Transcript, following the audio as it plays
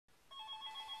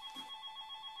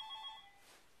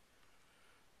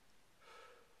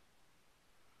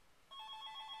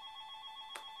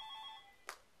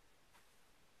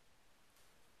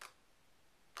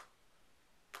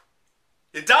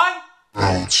You done?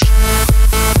 RANT.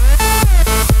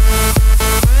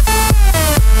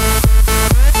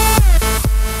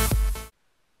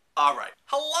 Alright.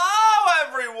 Hello,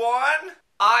 everyone!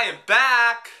 I am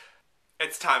back.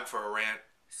 It's time for a rant.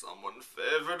 Someone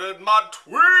favorited my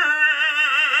tweet.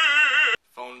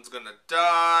 Phone's gonna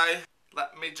die.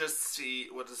 Let me just see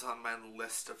what is on my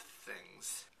list of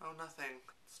things. Oh, nothing.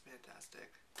 It's fantastic.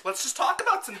 Let's just talk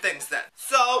about some things then.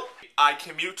 So, I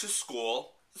commute to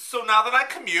school. So now that I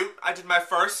commute, I did my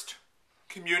first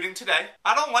commuting today.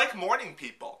 I don't like morning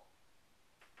people.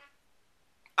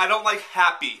 I don't like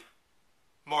happy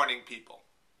morning people.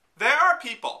 There are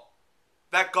people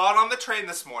that got on the train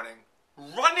this morning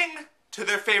running to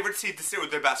their favorite seat to sit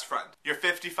with their best friend. You're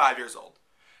 55 years old.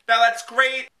 Now that's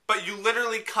great, but you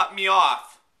literally cut me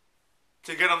off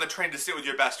to get on the train to sit with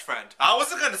your best friend. I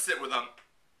wasn't gonna sit with him.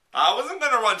 I wasn't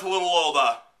gonna run to little old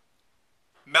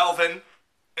Melvin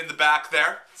in the back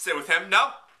there, sit with him.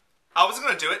 No, I wasn't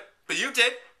gonna do it, but you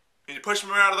did, and you pushed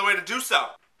me out of the way to do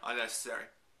so. Unnecessary.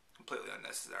 Completely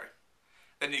unnecessary.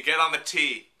 Then you get on the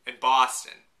T in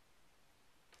Boston,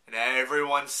 and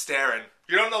everyone's staring.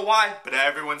 You don't know why, but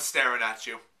everyone's staring at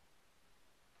you.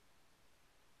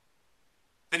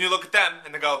 Then you look at them,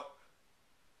 and they go,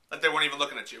 like they weren't even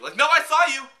looking at you. Like, no, I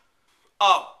saw you!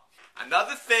 Oh,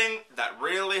 another thing that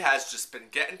really has just been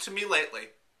getting to me lately.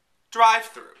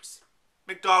 Drive-thrus.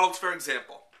 McDonald's, for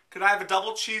example. Could I have a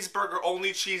double cheeseburger,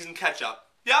 only cheese and ketchup?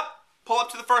 Yep. Pull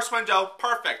up to the first window.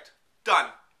 Perfect.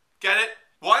 Done. Get it?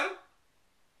 One,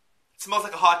 it smells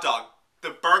like a hot dog.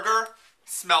 The burger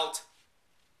smelt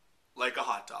like a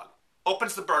hot dog.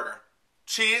 Opens the burger.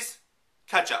 Cheese,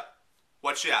 ketchup.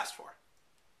 What'd she ask for?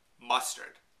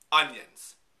 Mustard,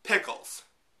 onions, pickles,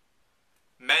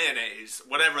 mayonnaise,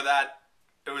 whatever that.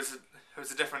 It was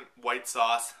a different white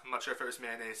sauce. I'm not sure if it was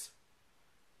mayonnaise.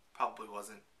 Probably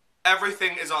wasn't.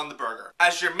 Everything is on the burger.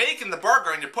 As you're making the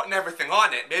burger and you're putting everything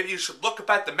on it, maybe you should look up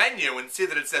at the menu and see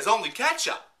that it says only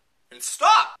ketchup. And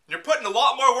stop! You're putting a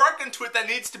lot more work into it that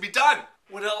needs to be done.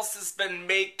 What else has been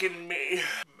making me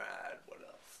mad? What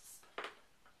else?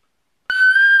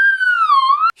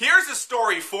 Here's a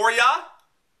story for ya.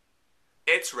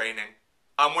 It's raining.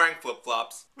 I'm wearing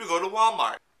flip-flops. We go to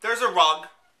Walmart. There's a rug,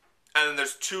 and then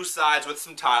there's two sides with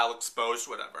some tile exposed,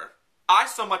 whatever. I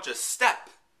so much as step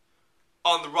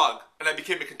on the rug, and I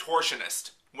became a contortionist.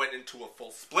 Went into a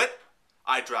full split.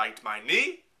 I dragged my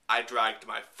knee. I dragged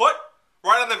my foot.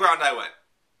 Right on the ground I went.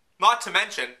 Not to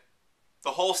mention,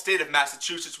 the whole state of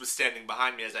Massachusetts was standing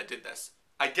behind me as I did this.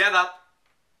 I get up,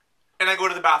 and I go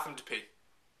to the bathroom to pee.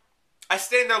 I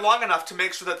stayed there long enough to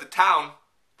make sure that the town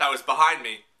that was behind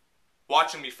me,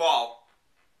 watching me fall,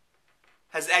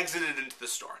 has exited into the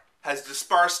store. Has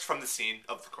dispersed from the scene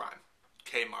of the crime.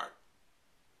 Kmart.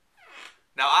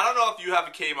 Now, I don't know if you have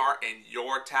a Kmart in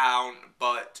your town,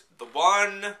 but the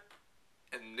one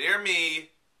near me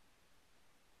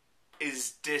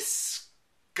is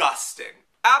disgusting.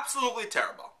 Absolutely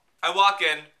terrible. I walk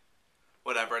in,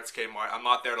 whatever, it's Kmart. I'm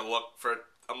not there to look for,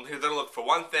 I'm here to look for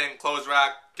one thing, clothes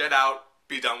rack, get out,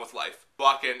 be done with life.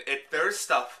 Walk in, there's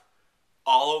stuff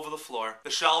all over the floor.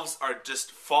 The shelves are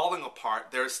just falling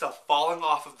apart. There's stuff falling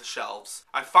off of the shelves.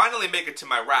 I finally make it to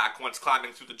my rack once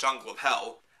climbing through the jungle of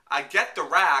hell. I get the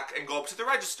rack and go up to the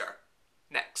register.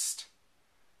 Next.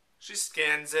 She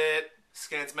scans it,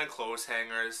 scans my clothes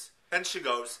hangers. Then she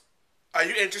goes, "Are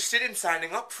you interested in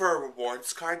signing up for a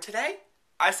rewards card today?"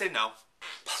 I say no.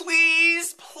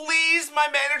 Please, please, my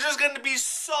manager's gonna be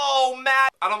so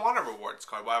mad. I don't want a rewards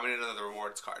card. Why would I need another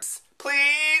rewards card?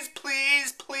 Please,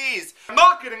 please, please. I'm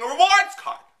not getting a rewards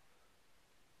card.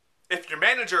 If your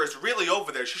manager is really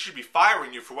over there, she should be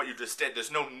firing you for what you just did. There's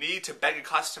no need to beg a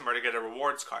customer to get a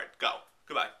rewards card. Go.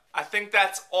 Goodbye. I think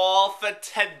that's all for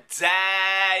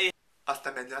today.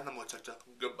 Hasta mañana, muchacha.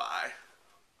 Goodbye.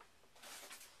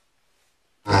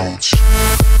 RANT.